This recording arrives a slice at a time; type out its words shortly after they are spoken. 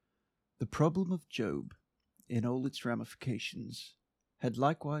The problem of Job, in all its ramifications, had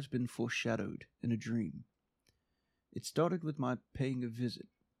likewise been foreshadowed in a dream. It started with my paying a visit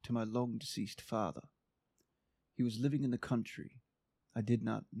to my long-deceased father. He was living in the country, I did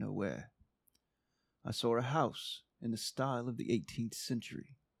not know where. I saw a house in the style of the 18th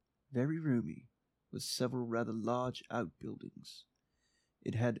century, very roomy, with several rather large outbuildings.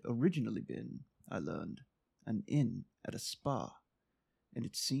 It had originally been, I learned, an inn at a spa, and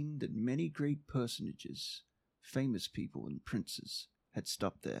it seemed that many great personages, famous people and princes, had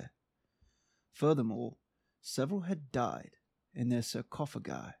stopped there. Furthermore, several had died, and their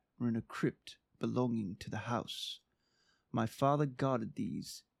sarcophagi were in a crypt belonging to the house. My father guarded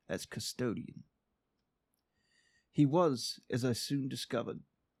these as custodian. He was, as I soon discovered,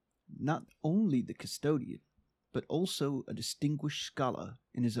 not only the custodian, but also a distinguished scholar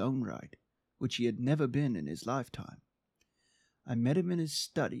in his own right, which he had never been in his lifetime. I met him in his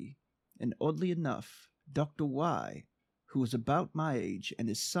study, and oddly enough, Dr. Y, who was about my age, and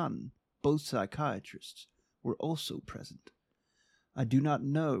his son, both psychiatrists, were also present. I do not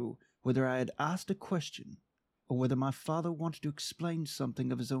know whether I had asked a question, or whether my father wanted to explain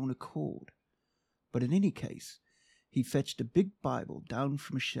something of his own accord, but in any case, he fetched a big Bible down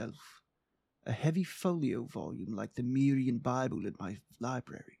from a shelf, a heavy folio volume like the Myrian Bible in my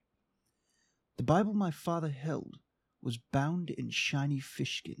library. The Bible my father held was bound in shiny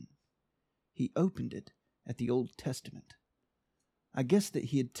fishskin. He opened it at the Old Testament. I guessed that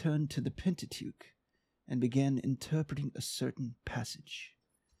he had turned to the Pentateuch and began interpreting a certain passage.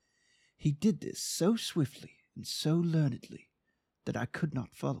 He did this so swiftly and so learnedly that I could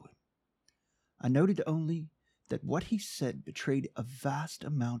not follow him. I noted only that what he said betrayed a vast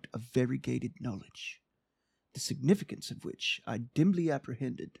amount of variegated knowledge, the significance of which I dimly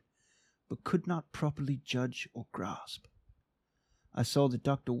apprehended, but could not properly judge or grasp. I saw that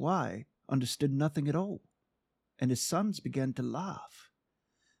Dr. Y understood nothing at all, and his sons began to laugh.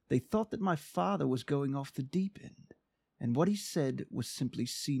 They thought that my father was going off the deep end, and what he said was simply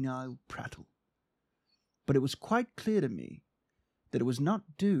senile prattle. But it was quite clear to me that it was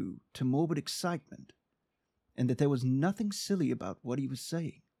not due to morbid excitement, and that there was nothing silly about what he was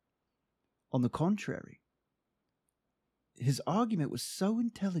saying. On the contrary, his argument was so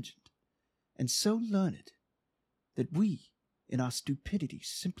intelligent and so learned that we, in our stupidity,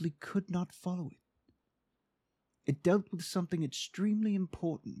 simply could not follow it. It dealt with something extremely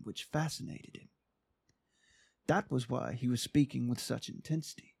important which fascinated him. That was why he was speaking with such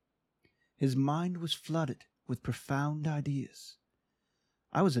intensity. His mind was flooded with profound ideas.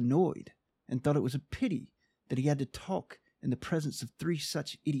 I was annoyed and thought it was a pity that he had to talk in the presence of three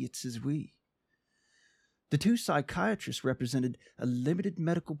such idiots as we. The two psychiatrists represented a limited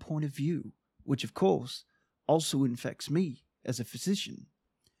medical point of view, which, of course, also infects me as a physician.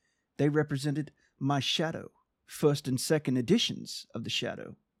 They represented my shadow, first and second editions of the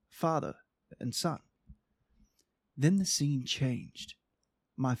shadow, father and son. Then the scene changed.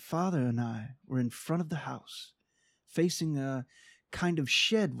 My father and I were in front of the house, facing a kind of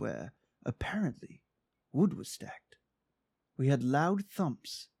shed where, apparently, wood was stacked. We had loud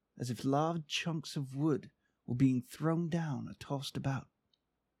thumps, as if large chunks of wood were being thrown down or tossed about.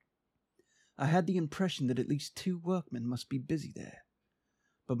 I had the impression that at least 2 workmen must be busy there,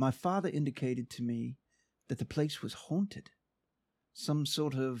 but my father indicated to me that the place was haunted. Some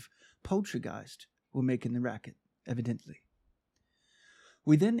sort of poltergeist were making the racket, evidently.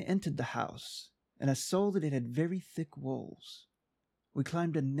 We then entered the house, and I saw that it had very thick walls. We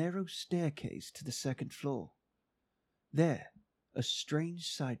climbed a narrow staircase to the 2nd floor. There, a strange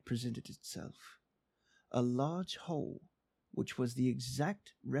sight presented itself. A large hole, which was the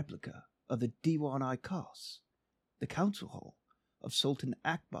exact replica of the Diwan-i Khas, the council hall of Sultan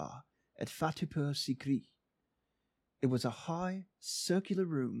Akbar at Fatehpur Sikri. It was a high, circular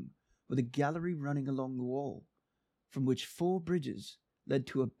room with a gallery running along the wall, from which 4 bridges led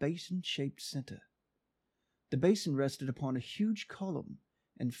to a basin-shaped center. The basin rested upon a huge column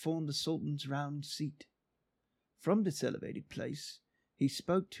and formed the Sultan's round seat. From this elevated place, he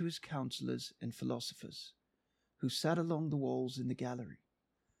spoke to his counselors and philosophers, who sat along the walls in the gallery.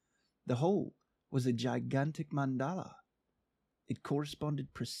 The whole was a gigantic mandala. It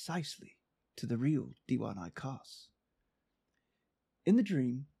corresponded precisely to the real Diwan-i Khas. In the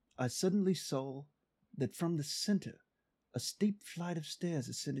dream, I suddenly saw that from the center, a steep flight of stairs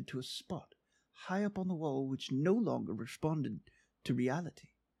ascended to a spot high up on the wall which no longer responded to reality.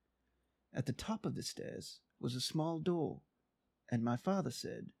 At the top of the stairs was a small door, and my father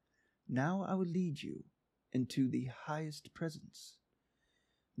said, "Now I will lead you into the highest presence."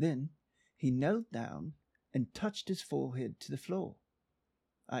 Then he knelt down and touched his forehead to the floor.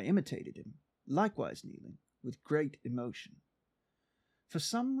 I imitated him, likewise kneeling, with great emotion. For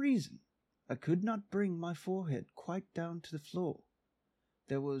some reason, I could not bring my forehead quite down to the floor.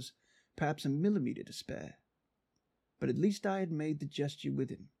 There was perhaps a millimeter to spare, but at least I had made the gesture with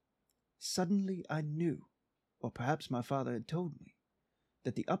him. Suddenly I knew, or perhaps my father had told me,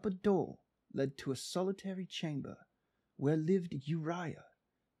 that the upper door led to a solitary chamber where lived Uriah,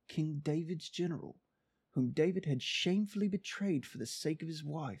 King David's general, whom David had shamefully betrayed for the sake of his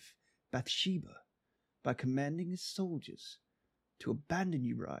wife, Bathsheba, by commanding his soldiers to abandon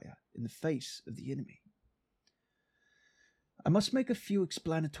Uriah in the face of the enemy. I must make a few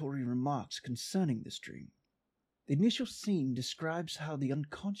explanatory remarks concerning this dream. The initial scene describes how the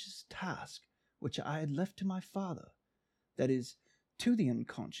unconscious task which I had left to my father, that is, to the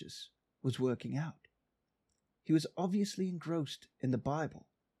unconscious, was working out. He was obviously engrossed in the Bible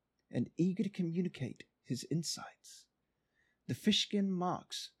and eager to communicate his insights. The fishskin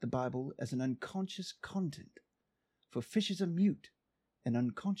marks the Bible as an unconscious content, for fishes are mute and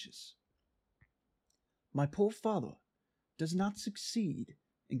unconscious. My poor father does not succeed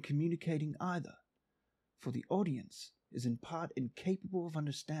in communicating either, for the audience is in part incapable of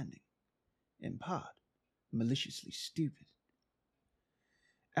understanding, in part maliciously stupid.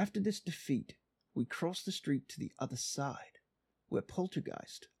 After this defeat, we cross the street to the other side, where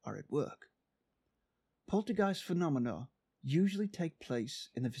poltergeists are at work. Poltergeist phenomena usually take place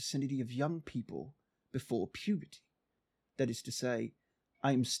in the vicinity of young people before puberty. That is to say,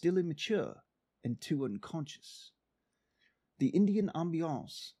 I am still immature and too unconscious. The Indian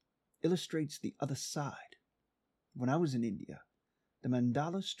ambiance illustrates the other side. When I was in India, the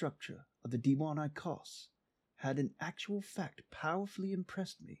mandala structure of the Diwan-i-Khas had in actual fact powerfully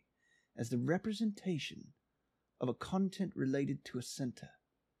impressed me as the representation of a content related to a center.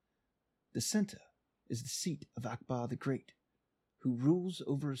 The center is the seat of Akbar the Great, who rules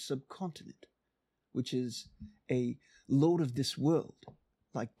over a subcontinent, which is a lord of this world,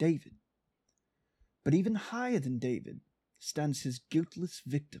 like David. But even higher than David stands his guiltless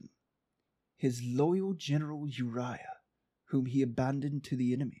victim, his loyal general Uriah, whom he abandoned to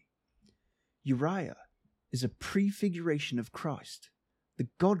the enemy. Uriah is a prefiguration of Christ, the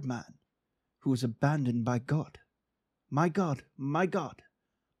God-man, who was abandoned by God. My God,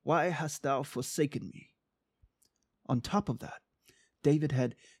 why hast thou forsaken me? On top of that, David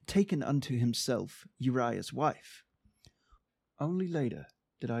had taken unto himself Uriah's wife. Only later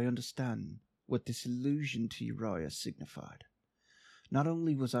did I understand what this allusion to Uriah signified. Not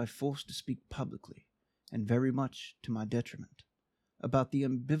only was I forced to speak publicly, and very much to my detriment, about the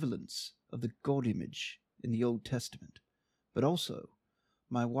ambivalence of the God image in the Old Testament, but also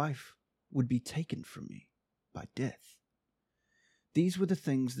my wife would be taken from me by death. These were the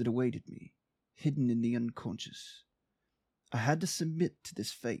things that awaited me, hidden in the unconscious. I had to submit to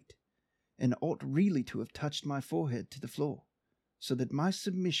this fate, and ought really to have touched my forehead to the floor, so that my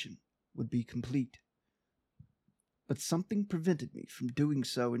submission would be complete. But something prevented me from doing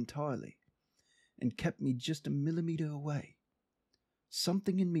so entirely, and kept me just a millimeter away.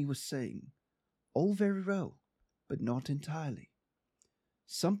 Something in me was saying, all very well, but not entirely.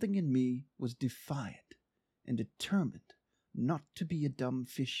 Something in me was defiant and determined not to be a dumb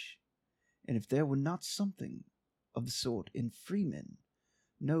fish, and if there were not something of the sort in Freeman,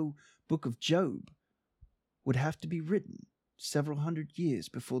 no book of Job would have to be written several hundred years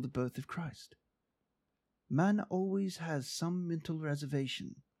before the birth of Christ. Man always has some mental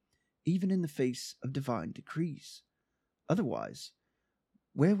reservation, even in the face of divine decrees. Otherwise,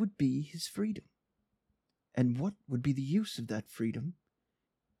 where would be his freedom? And what would be the use of that freedom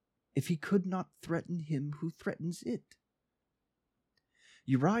if he could not threaten him who threatens it?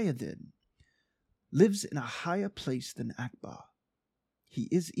 Uriah, then, lives in a higher place than Akbar. He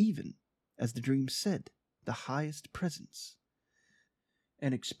is even, as the dream said, the highest presence,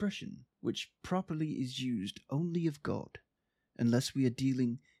 an expression which properly is used only of God, unless we are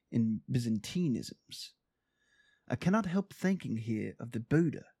dealing in Byzantinisms. I cannot help thinking here of the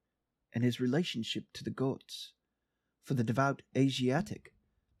Buddha and his relationship to the gods. For the devout Asiatic,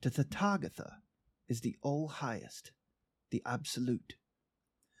 the Tathagata is the all-highest, the absolute.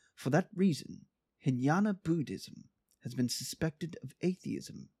 For that reason, Hinayana Buddhism has been suspected of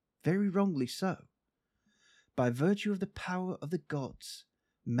atheism, very wrongly so. By virtue of the power of the gods,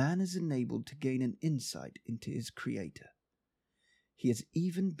 man is enabled to gain an insight into his Creator. He has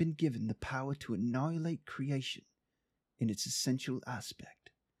even been given the power to annihilate creation in its essential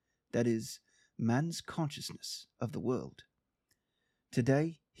aspect, that is, man's consciousness of the world.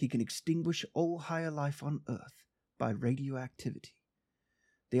 Today, he can extinguish all higher life on earth by radioactivity.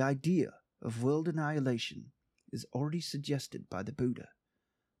 The idea of world annihilation is already suggested by the Buddha,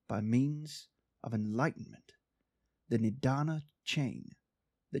 by means of enlightenment, the Nidana chain,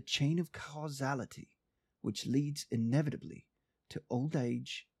 the chain of causality which leads inevitably to old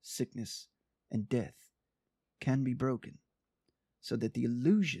age, sickness, and death, can be broken, so that the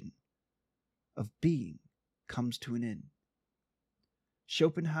illusion of being comes to an end.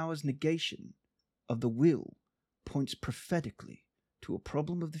 Schopenhauer's negation of the will points prophetically to a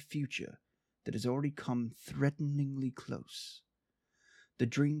problem of the future that has already come threateningly close. The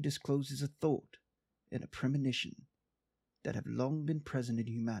dream discloses a thought and a premonition that have long been present in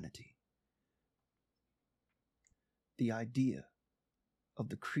humanity. The idea of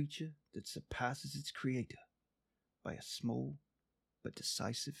the creature that surpasses its creator by a small but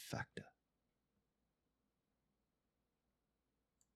decisive factor.